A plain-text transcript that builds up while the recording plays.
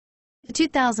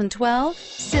2012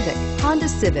 Civic, Honda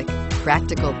Civic.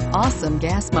 Practical, awesome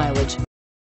gas mileage,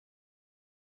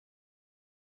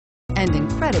 and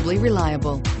incredibly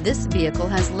reliable. This vehicle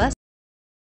has less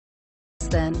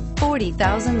than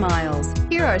 40,000 miles.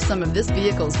 Here are some of this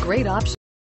vehicle's great options: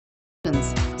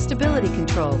 stability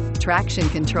control, traction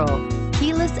control,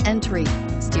 keyless entry,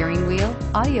 steering wheel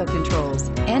audio controls,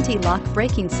 anti-lock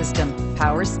braking system,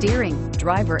 power steering,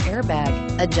 driver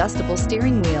airbag, adjustable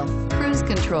steering wheel, cruise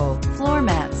control, floor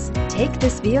mats. Take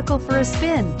this vehicle for a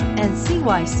spin and see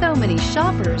why so many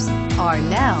shoppers are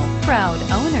now proud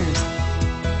owners.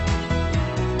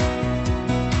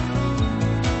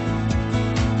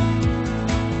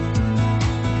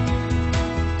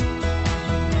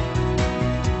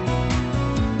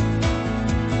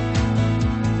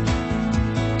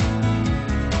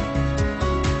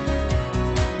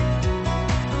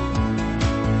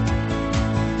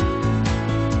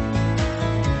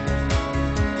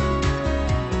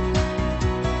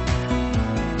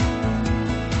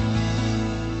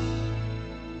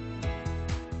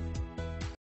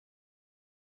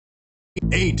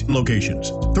 Eight locations,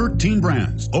 13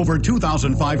 brands, over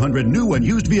 2,500 new and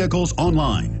used vehicles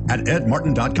online at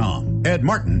edmartin.com. Ed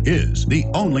Martin is the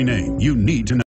only name you need to know.